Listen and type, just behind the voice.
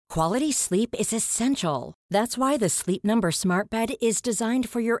Quality sleep is essential. That's why the Sleep Number Smart Bed is designed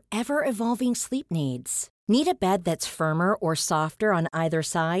for your ever-evolving sleep needs. Need a bed that's firmer or softer on either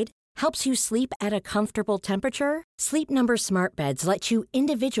side? Helps you sleep at a comfortable temperature? Sleep Number Smart Beds let you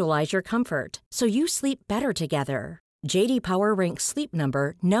individualize your comfort, so you sleep better together. J.D. Power ranks Sleep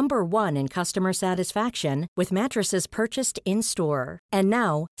Number number 1 in customer satisfaction with mattresses purchased in-store. And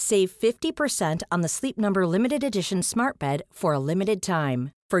now, save 50% on the Sleep Number Limited Edition Smart Bed for a limited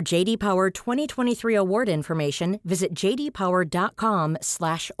time. For J.D. Power 2023 award information, visit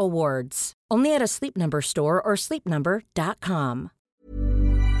jdpower.com/awards. Only at a Sleep Number store or sleepnumber.com.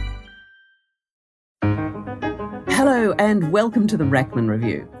 Hello and welcome to the Rackman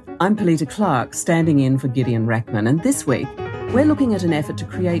Review. I'm Polita Clark, standing in for Gideon Rackman, and this week we're looking at an effort to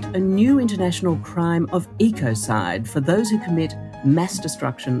create a new international crime of ecocide for those who commit mass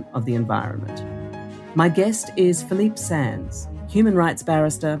destruction of the environment. My guest is Philippe Sands, human rights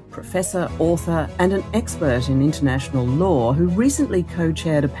barrister, professor, author, and an expert in international law who recently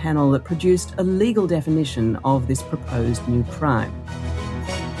co-chaired a panel that produced a legal definition of this proposed new crime.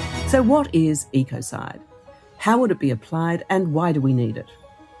 So what is ecocide? How would it be applied, and why do we need it?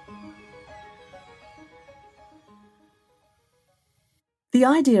 The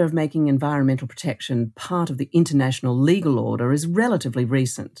idea of making environmental protection part of the international legal order is relatively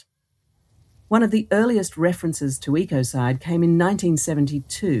recent. One of the earliest references to ecocide came in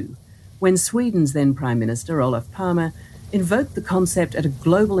 1972, when Sweden's then Prime Minister, Olof Palme, invoked the concept at a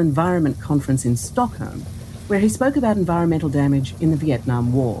global environment conference in Stockholm, where he spoke about environmental damage in the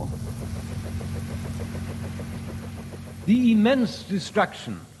Vietnam War. The immense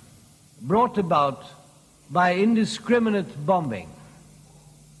destruction brought about by indiscriminate bombing,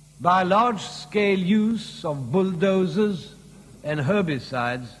 by large-scale use of bulldozers and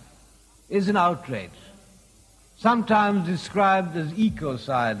herbicides, is an outrage, sometimes described as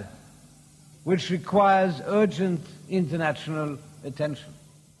ecocide, which requires urgent international attention.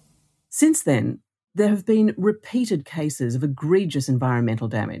 Since then, there have been repeated cases of egregious environmental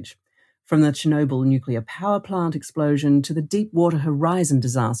damage, from the Chernobyl nuclear power plant explosion to the Deepwater Horizon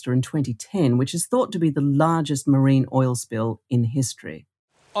disaster in 2010, which is thought to be the largest marine oil spill in history.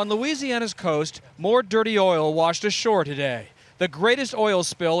 On Louisiana's coast, more dirty oil washed ashore today. The greatest oil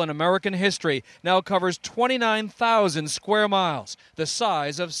spill in American history now covers 29,000 square miles, the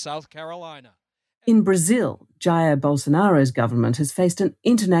size of South Carolina. In Brazil, Jair Bolsonaro's government has faced an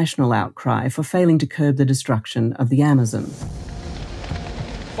international outcry for failing to curb the destruction of the Amazon.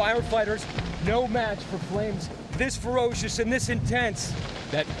 Firefighters, no match for flames this ferocious and this intense.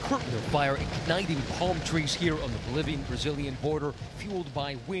 That curtain of fire igniting palm trees here on the Bolivian-Brazilian border, fueled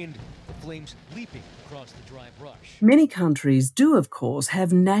by wind, the flames leaping across the dry brush. Many countries do, of course,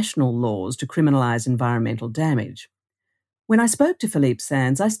 have national laws to criminalise environmental damage. When I spoke to Philippe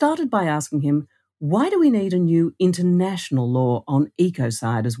Sands, I started by asking him, why do we need a new international law on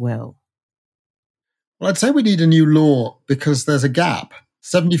ecocide as well? Well, I'd say we need a new law because there's a gap.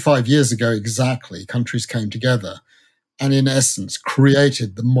 75 years ago exactly, countries came together and in essence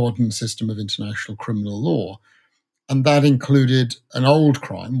created the modern system of international criminal law. And that included an old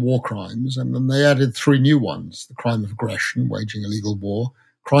crime, war crimes, and then they added 3 new ones: the crime of aggression, waging illegal war,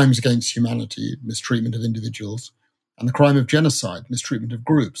 crimes against humanity, mistreatment of individuals, and the crime of genocide, mistreatment of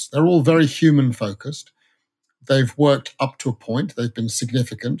groups. They're all very human-focused. They've worked up to a point. They've been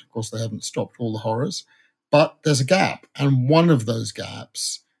significant. Of course, they haven't stopped all the horrors. But there's a gap, and one of those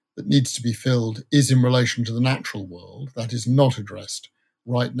gaps that needs to be filled is in relation to the natural world. That is not addressed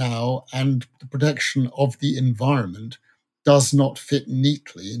right now, and the protection of the environment does not fit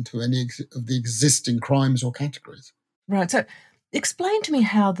neatly into any of the existing crimes or categories. Right, so explain to me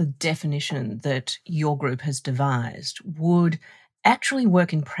how the definition that your group has devised would actually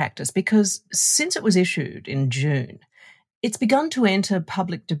work in practice, because since it was issued in June, it's begun to enter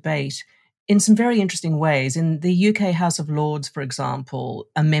public debate in some very interesting ways. In the UK House of Lords, for example,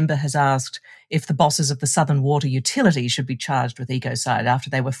 a member has asked if the bosses of the Southern Water Utility should be charged with ecocide after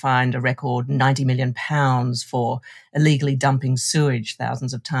they were fined a record £90 million for illegally dumping sewage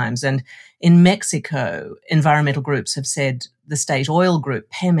thousands of times. And in Mexico, environmental groups have said the state oil group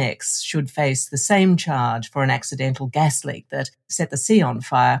Pemex should face the same charge for an accidental gas leak that set the sea on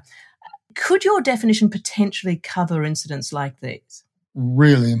fire. Could your definition potentially cover incidents like these?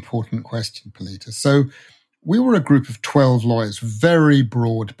 Really important question, Polita. So we were a group of 12 lawyers, very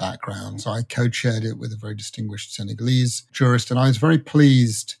broad backgrounds. I co-chaired it with a very distinguished Senegalese jurist, and I was very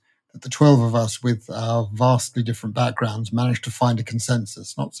pleased that the 12 of us with our vastly different backgrounds managed to find a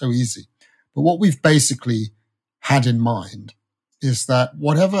consensus. Not so easy. But what we've basically had in mind is that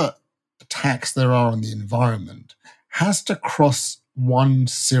whatever attacks there are on the environment has to cross one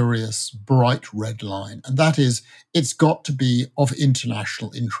serious, bright red line, and that is it's got to be of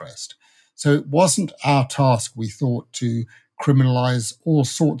international interest. So it wasn't our task, we thought, to criminalize all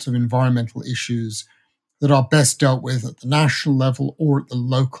sorts of environmental issues that are best dealt with at the national level or at the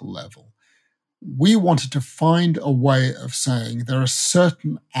local level. We wanted to find a way of saying there are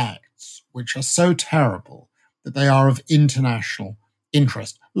certain acts which are so terrible that they are of international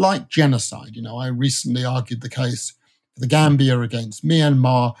interest, like genocide. I recently argued the case for the Gambia against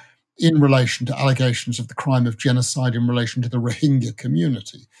Myanmar in relation to allegations of the crime of genocide in relation to the Rohingya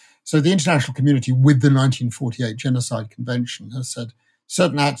community. So the international community, with the 1948 Genocide Convention, has said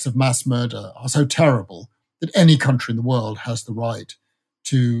certain acts of mass murder are so terrible that any country in the world has the right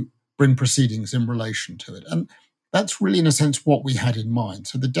to bring proceedings in relation to it. And that's really, in a sense, what we had in mind.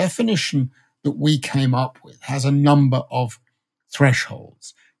 So the definition that we came up with has a number of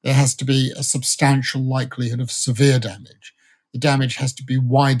thresholds. There has to be a substantial likelihood of severe damage. The damage has to be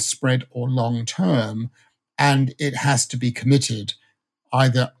widespread or long-term, and it has to be committed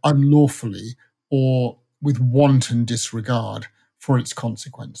either unlawfully or with wanton disregard for its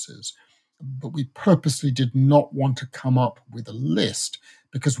consequences. But we purposely did not want to come up with a list,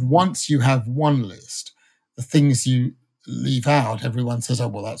 because once you have one list, the things you leave out, everyone says, oh,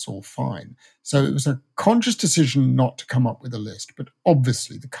 well, that's all fine. So it was a conscious decision not to come up with a list, but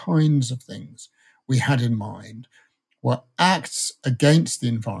obviously the kinds of things we had in mind were acts against the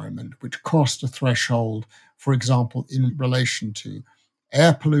environment which crossed a threshold, for example, in relation to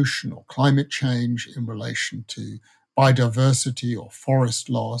air pollution or climate change, in relation to biodiversity or forest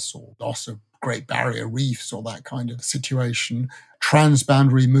loss or loss of Great Barrier Reefs or that kind of situation,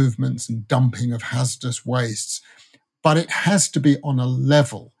 transboundary movements and dumping of hazardous wastes. But it has to be on a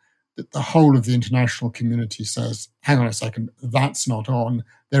level that the whole of the international community says, hang on a second, that's not on.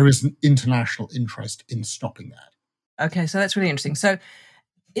 There is an international interest in stopping that. Okay, so that's really interesting. So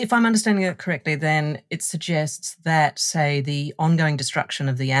if I'm understanding it correctly, then it suggests that, say, the ongoing destruction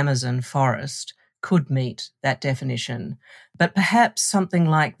of the Amazon forest could meet that definition, but perhaps something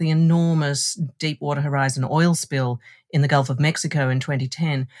like the enormous Deepwater Horizon oil spill in the Gulf of Mexico in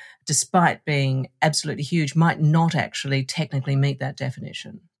 2010, despite being absolutely huge, might not actually technically meet that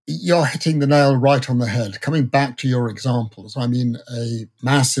definition. You're hitting the nail right on the head. Coming back to your examples, I mean, a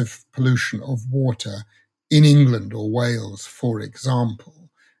massive pollution of water in England or Wales, for example,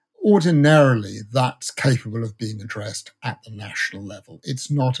 ordinarily that's capable of being addressed at the national level.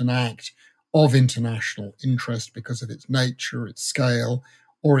 It's not an act of international interest because of its nature, its scale,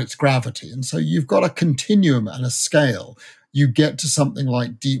 or its gravity. And so you've got a continuum and a scale. You get to something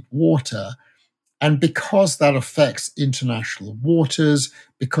like deep water, and because that affects international waters,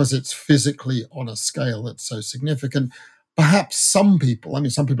 because it's physically on a scale that's so significant, perhaps some people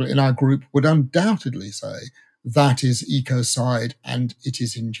in our group would undoubtedly say that is ecocide and it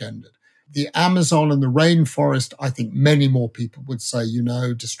is engendered. The Amazon and the rainforest, I think many more people would say,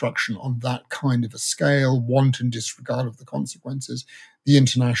 destruction on that kind of a scale, wanton disregard of the consequences, the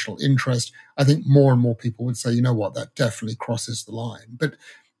international interest. I think more and more people would say, that definitely crosses the line. But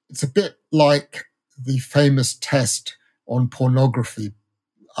it's a bit like the famous test on pornography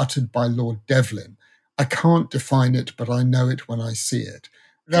uttered by Lord Devlin. I can't define it, but I know it when I see it.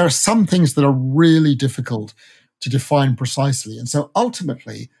 There are some things that are really difficult to define precisely. And so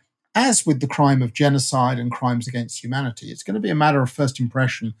ultimately, as with the crime of genocide and crimes against humanity, it's going to be a matter of first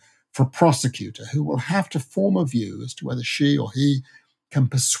impression for a prosecutor who will have to form a view as to whether she or he can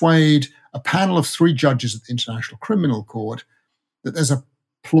persuade a panel of 3 judges at the International Criminal Court that there's a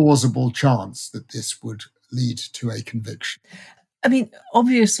plausible chance that this would lead to a conviction. I mean,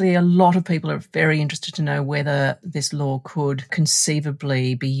 obviously, a lot of people are very interested to know whether this law could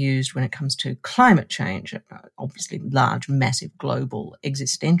conceivably be used when it comes to climate change, obviously large, massive, global,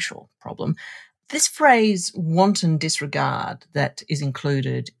 existential problem. This phrase, wanton disregard, that is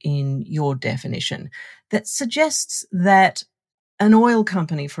included in your definition, that suggests that an oil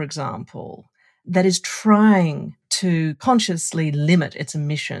company, for example, that is trying to consciously limit its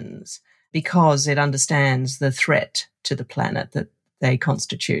emissions because it understands the threat to the planet that they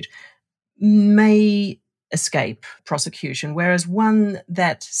constitute, may escape prosecution, whereas one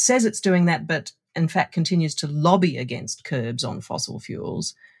that says it's doing that but in fact continues to lobby against curbs on fossil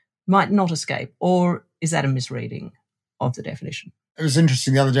fuels might not escape. Or is that a misreading of the definition? It was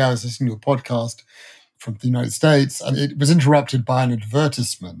interesting. The other day I was listening to a podcast from the United States, and it was interrupted by an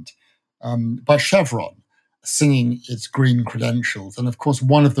advertisement by Chevron singing its green credentials. And of course,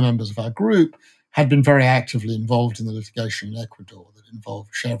 one of the members of our group had been very actively involved in the litigation in Ecuador that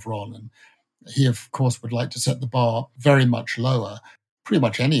involved Chevron. And he, of course, would like to set the bar very much lower. Pretty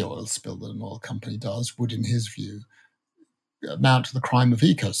much any oil spill that an oil company does would, in his view, amount to the crime of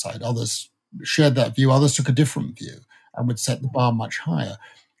ecocide. Others shared that view, others took a different view and would set the bar much higher.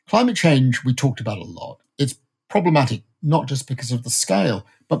 Climate change, we talked about a lot. It's problematic not just because of the scale,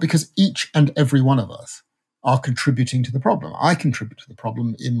 but because each and every one of us are contributing to the problem. I contribute to the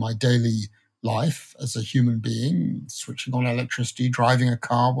problem in my daily life as a human being, switching on electricity, driving a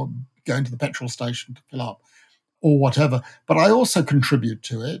car, going to the petrol station to fill up, or whatever. But I also contribute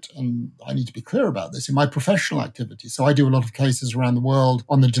to it, and I need to be clear about this, in my professional activity. So I do a lot of cases around the world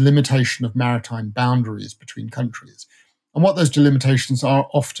on the delimitation of maritime boundaries between countries. And what those delimitations are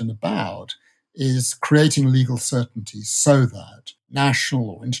often about is creating legal certainty so that national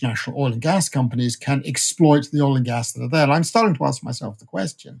or international oil and gas companies can exploit the oil and gas that are there. And I'm starting to ask myself the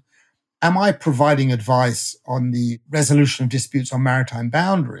question, am I providing advice on the resolution of disputes on maritime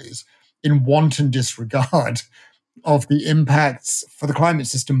boundaries in wanton disregard of the impacts for the climate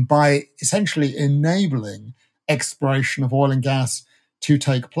system by essentially enabling exploration of oil and gas to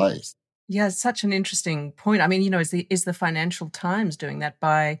take place? Yeah, it's such an interesting point. I mean, is the Financial Times doing that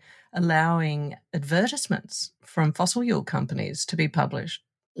by allowing advertisements from fossil fuel companies to be published?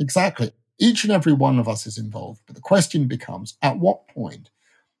 Exactly. Each and every one of us is involved. But the question becomes, at what point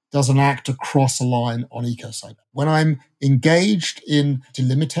does an actor cross a line on ecocide? When I'm engaged in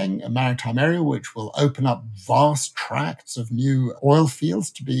delimiting a maritime area which will open up vast tracts of new oil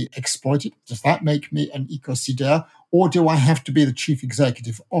fields to be exploited, does that make me an ecocidaire? Or do I have to be the chief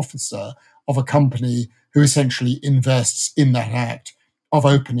executive officer of a company who essentially invests in that act of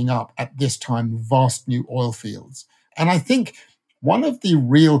opening up at this time vast new oil fields? And I think one of the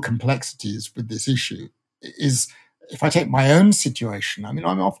real complexities with this issue is, if I take my own situation, I mean,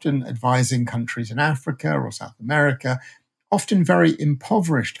 I'm often advising countries in Africa or South America, often very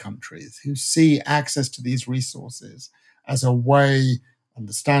impoverished countries who see access to these resources as a way,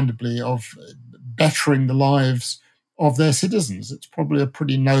 understandably, of bettering the lives of their citizens. It's probably a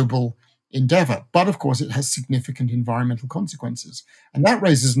pretty noble endeavor. But of course, it has significant environmental consequences. And that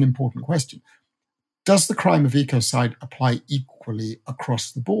raises an important question. Does the crime of ecocide apply equally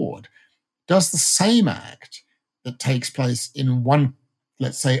across the board? Does the same act that takes place in one,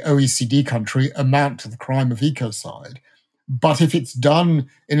 let's say, OECD country amount to the crime of ecocide? But if it's done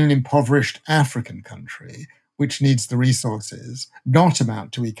in an impoverished African country, which needs the resources, not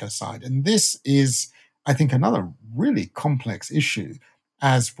amount to ecocide? And this is, I think, another really complex issue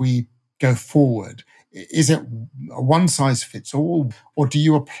as we go forward. Is it a one-size-fits-all, or do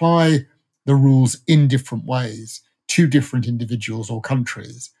you apply the rules in different ways to different individuals or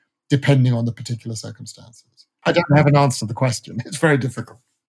countries, depending on the particular circumstances? I don't have an answer to the question. It's very difficult.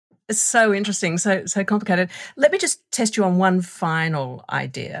 It's so interesting, so complicated. Let me just test you on one final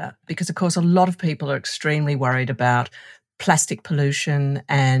idea, because, of course, a lot of people are extremely worried about plastic pollution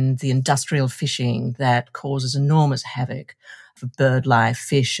and the industrial fishing that causes enormous havoc for bird life,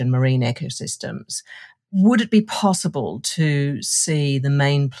 fish and marine ecosystems. Would it be possible to see the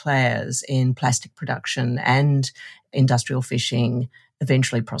main players in plastic production and industrial fishing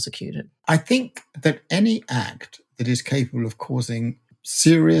eventually prosecuted? I think that any act that is capable of causing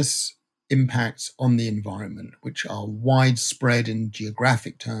serious impacts on the environment, which are widespread in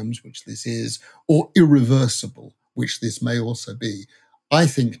geographic terms, which this is, or irreversible, which this may also be, I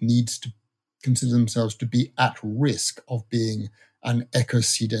think needs to consider themselves to be at risk of being an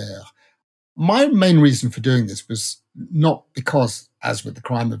ecocidaire. My main reason for doing this was not because, as with the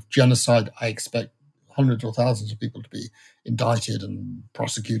crime of genocide, I expect hundreds or thousands of people to be indicted and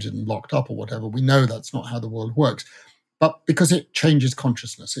prosecuted and locked up or whatever. We know that's not how the world works. But because it changes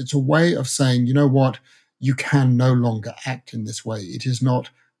consciousness. It's a way of saying, you know what, you can no longer act in this way. It is not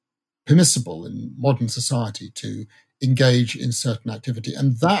permissible in modern society to engage in certain activity.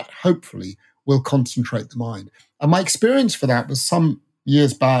 And that, hopefully, will concentrate the mind. And my experience for that was some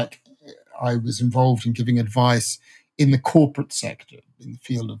years back, I was involved in giving advice in the corporate sector, in the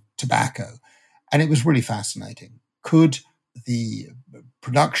field of tobacco. And it was really fascinating. Could the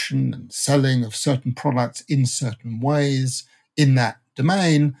production and selling of certain products in certain ways in that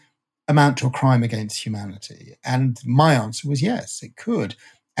domain amount to a crime against humanity? And my answer was yes, it could.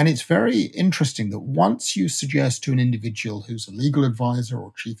 And it's very interesting that once you suggest to an individual who's a legal advisor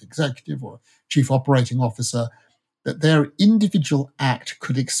or chief executive or chief operating officer that their individual act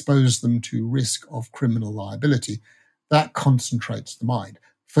could expose them to risk of criminal liability, that concentrates the mind.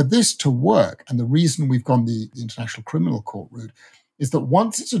 For this to work, and the reason we've gone the International Criminal Court route, is that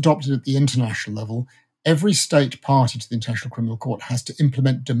once it's adopted at the international level, every state party to the International Criminal Court has to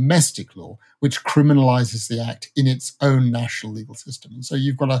implement domestic law, which criminalizes the act in its own national legal system. And so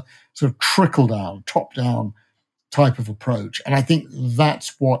you've got a sort of trickle-down, top-down type of approach. And I think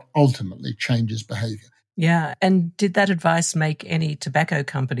that's what ultimately changes behavior. Yeah. And did that advice make any tobacco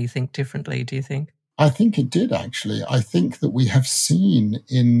company think differently, do you think? I think it did, actually. I think that we have seen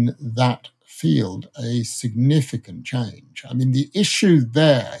in that field a significant change. I mean, the issue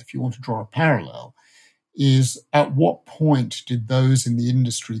there, if you want to draw a parallel, is at what point did those in the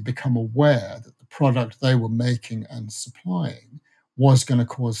industry become aware that the product they were making and supplying was going to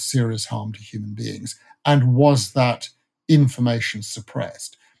cause serious harm to human beings? And was that information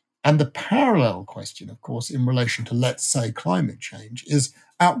suppressed? And the parallel question, of course, in relation to, let's say, climate change, is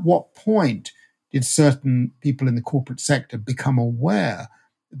at what point did certain people in the corporate sector become aware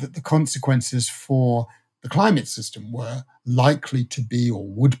that the consequences for the climate system were likely to be or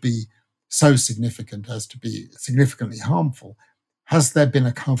would be so significant as to be significantly harmful? Has there been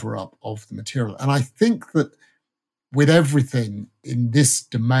a cover-up of the material? And I think that with everything in this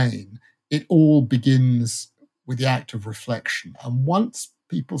domain, it all begins with the act of reflection. And once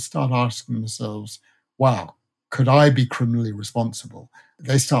people start asking themselves, wow, could I be criminally responsible?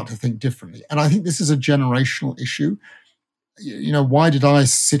 They start to think differently. And I think this is a generational issue. You know, why did I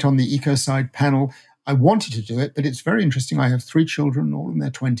sit on the Ecocide panel? I wanted to do it, but it's very interesting. I have 3 children, all in their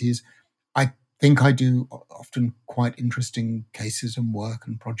 20s. I think I do often quite interesting cases and work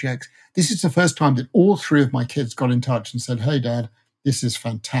and projects. This is the first time that all 3 of my kids got in touch and said, hey, Dad, this is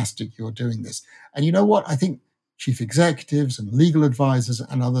fantastic. You're doing this. And you know what? I think chief executives and legal advisors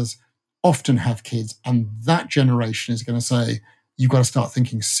and others often have kids. And that generation is going to say, you've got to start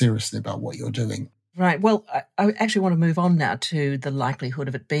thinking seriously about what you're doing. Right. Well, I actually want to move on now to the likelihood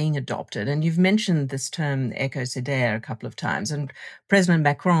of it being adopted. And you've mentioned this term Ecocide a couple of times. And President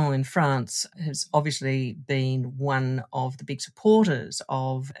Macron in France has obviously been one of the big supporters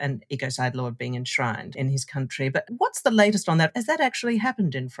of an ecocide law being enshrined in his country. But what's the latest on that? Has that actually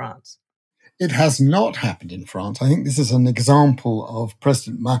happened in France? It has not happened in France. I think this is an example of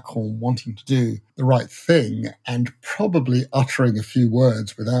President Macron wanting to do the right thing and probably uttering a few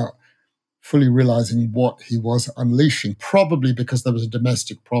words without fully realizing what he was unleashing, probably because there was a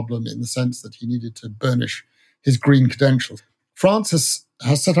domestic problem in the sense that he needed to burnish his green credentials. France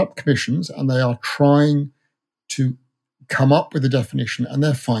has set up commissions and they are trying to come up with a definition, and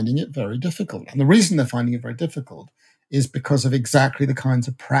they're finding it very difficult. And the reason they're finding it very difficult is because of exactly the kinds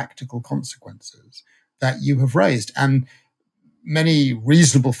of practical consequences that you have raised. And many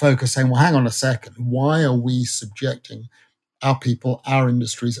reasonable folk are saying, well, hang on a second, why are we subjecting our people, our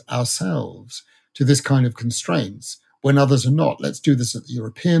industries, ourselves to this kind of constraints when others are not? Let's do this at the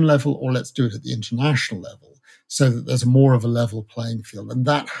European level, or let's do it at the international level so that there's more of a level playing field. And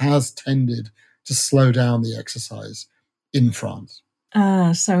that has tended to slow down the exercise in France.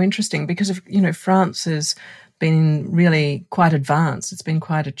 So interesting, because France has been really quite advanced. It's been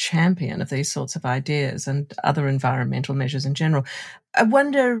quite a champion of these sorts of ideas and other environmental measures in general. I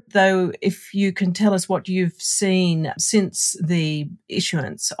wonder, though, if you can tell us what you've seen since the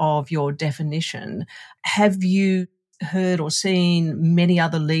issuance of your definition. Have you heard or seen many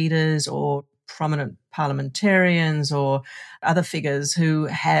other leaders or prominent parliamentarians or other figures who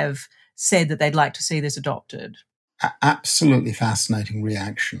have said that they'd like to see this adopted? Absolutely fascinating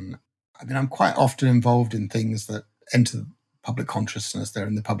reaction. I mean, I'm quite often involved in things that enter public consciousness. They're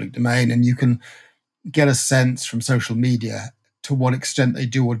in the public domain, and you can get a sense from social media to what extent they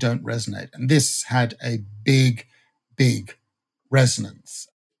do or don't resonate. And this had a big, big resonance.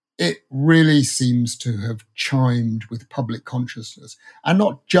 It really seems to have chimed with public consciousness, and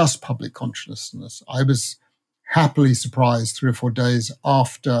not just public consciousness. I was happily surprised 3 or 4 days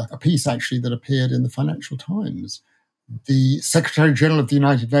after a piece actually that appeared in the Financial Times. The Secretary General of the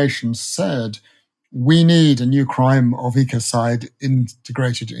United Nations said, we need a new crime of ecocide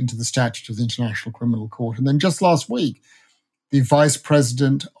integrated into the statute of the International Criminal Court. And then just last week, the Vice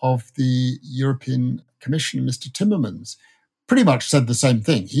President of the European Commission, Mr. Timmermans, pretty much said the same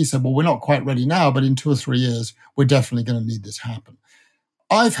thing. He said, well, we're not quite ready now, but in 2 or 3 years, we're definitely going to need this happen.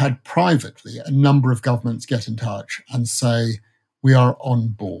 I've had privately a number of governments get in touch and say, we are on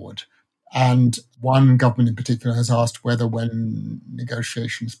board. And one government in particular has asked whether when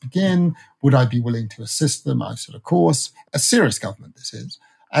negotiations begin, would I be willing to assist them? I said, of course. A serious government this is.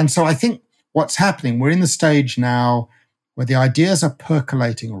 And so I think what's happening, we're in the stage now where the ideas are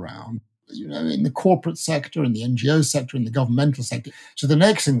percolating around, in the corporate sector, in the NGO sector, in the governmental sector. So the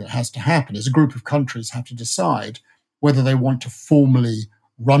next thing that has to happen is a group of countries have to decide whether they want to formally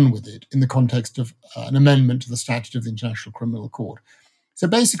run with it in the context of an amendment to the statute of the International Criminal Court. So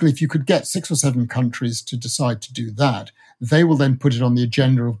basically, if you could get 6 or 7 countries to decide to do that, they will then put it on the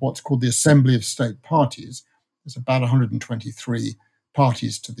agenda of what's called the Assembly of State Parties. There's about 123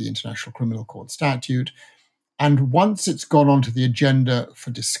 parties to the International Criminal Court statute. And once it's gone onto the agenda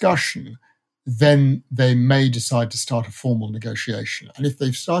for discussion, then they may decide to start a formal negotiation. And if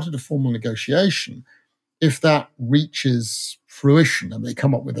they've started a formal negotiation, if that reaches fruition and they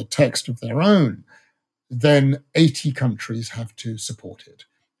come up with a text of their own, then 80 countries have to support it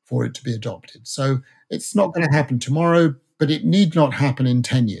for it to be adopted. So it's not going to happen tomorrow, but it need not happen in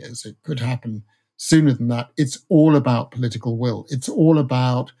 10 years. It could happen sooner than that. It's all about political will. It's all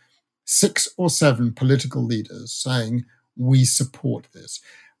about 6 or 7 political leaders saying, we support this.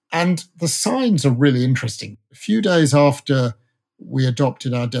 And the signs are really interesting. A few days after we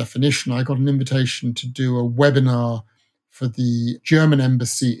adopted our definition, I got an invitation to do a webinar for the German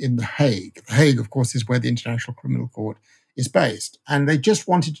embassy in The Hague. The Hague, of course, is where the International Criminal Court is based. And they just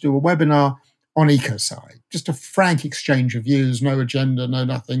wanted to do a webinar on Ecocide, just a frank exchange of views, no agenda, no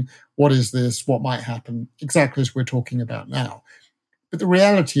nothing. What is this? What might happen? Exactly as we're talking about now. But the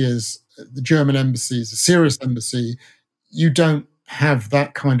reality is the German embassy is a serious embassy. You don't have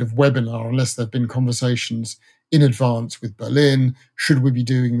that kind of webinar unless there have been conversations in advance with Berlin. Should we be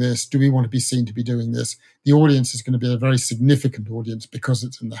doing this? Do we want to be seen to be doing this? The audience is going to be a very significant audience because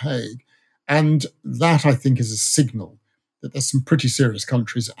it's in The Hague. And that, I think, is a signal that there's some pretty serious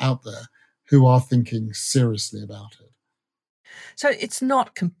countries out there who are thinking seriously about it. So it's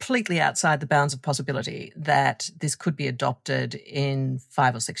not completely outside the bounds of possibility that this could be adopted in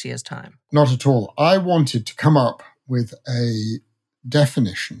 5 or 6 years' time? Not at all. I wanted to come up with a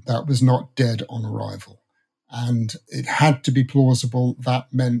definition that was not dead on arrival. And it had to be plausible.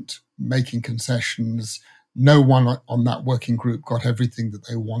 That meant making concessions. No one on that working group got everything that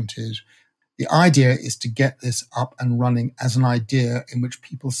they wanted. The idea is to get this up and running as an idea in which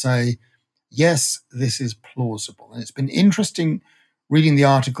people say, yes, this is plausible. And it's been interesting reading the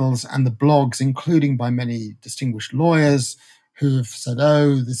articles and the blogs, including by many distinguished lawyers who've said,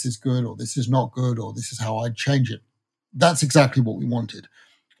 oh, this is good, or this is not good, or this is how I'd change it. That's exactly what we wanted,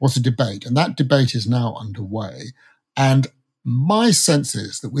 was a debate. And that debate is now underway. And my sense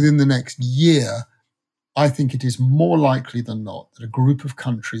is that within the next year, I think it is more likely than not that a group of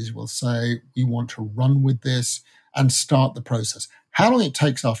countries will say, we want to run with this and start the process. How long it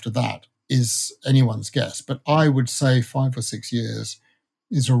takes after that is anyone's guess, but I would say 5 or 6 years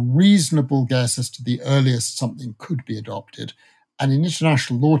is a reasonable guess as to the earliest something could be adopted. And in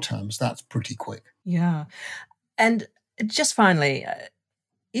international law terms, that's pretty quick. Yeah. And just finally,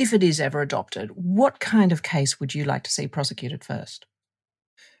 if it is ever adopted, what kind of case would you like to see prosecuted first?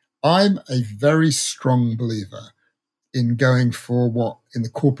 I'm a very strong believer in going for what in the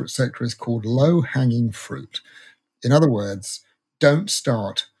corporate sector is called low-hanging fruit. In other words, don't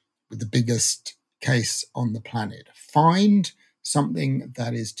start with the biggest case on the planet. Find something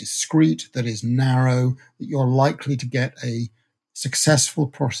that is discrete, that is narrow, that you're likely to get a successful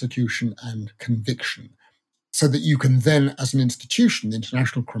prosecution and conviction, so that you can then, as an institution, the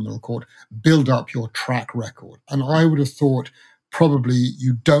International Criminal Court, build up your track record. And I would have thought probably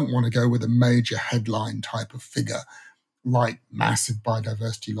you don't want to go with a major headline type of figure like massive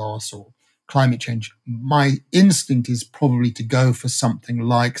biodiversity loss or climate change. My instinct is probably to go for something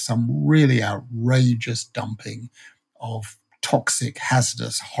like some really outrageous dumping of toxic,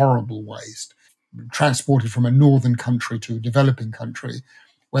 hazardous, horrible waste transported from a northern country to a developing country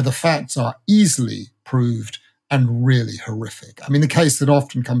where the facts are easily proved and really horrific. I mean, the case that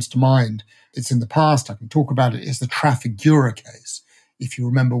often comes to mind, it's in the past, I can talk about it, is the Trafigura case. If you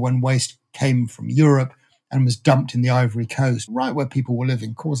remember when waste came from Europe and was dumped in the Ivory Coast, right where people were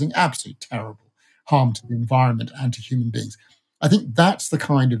living, causing absolute terrible harm to the environment and to human beings. I think that's the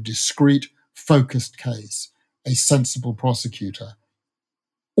kind of discrete, focused case a sensible prosecutor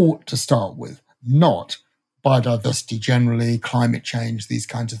ought to start with, not biodiversity generally, climate change, these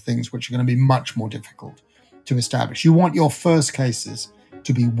kinds of things, which are going to be much more difficult to establish. You want your first cases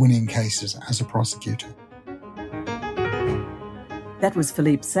to be winning cases as a prosecutor. That was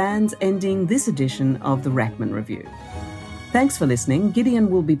Philippe Sands ending this edition of the Rachman Review. Thanks for listening.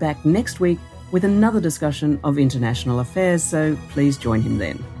 Gideon will be back next week with another discussion of international affairs, so please join him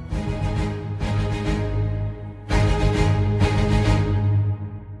then.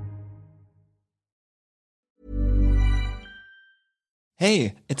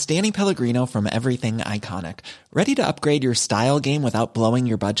 Hey, it's Danny Pellegrino from Everything Iconic. Ready to upgrade your style game without blowing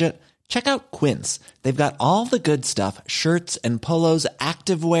your budget? Check out Quince. They've got all the good stuff, shirts and polos,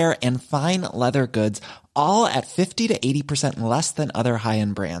 activewear, and fine leather goods, all at 50 to 80% less than other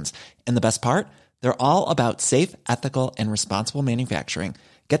high-end brands. And the best part? They're all about safe, ethical, and responsible manufacturing.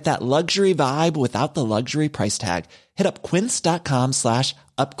 Get that luxury vibe without the luxury price tag. Hit up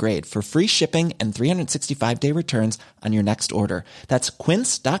quince.com/upgrade for free shipping and 365-day returns on your next order. That's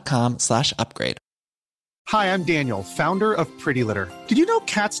quince.com/upgrade. Hi, I'm Daniel, founder of Pretty Litter. Did you know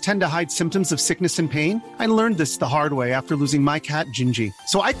cats tend to hide symptoms of sickness and pain? I learned this the hard way after losing my cat, Gingy.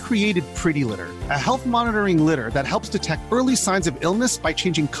 So I created Pretty Litter, a health monitoring litter that helps detect early signs of illness by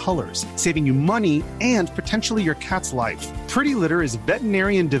changing colors, saving you money and potentially your cat's life. Pretty Litter is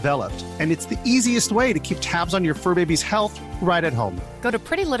veterinarian developed, and it's the easiest way to keep tabs on your fur baby's health right at home. Go to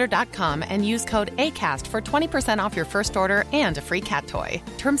prettylitter.com and use code ACAST for 20% off your first order and a free cat toy.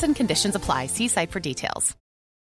 Terms and conditions apply. See site for details.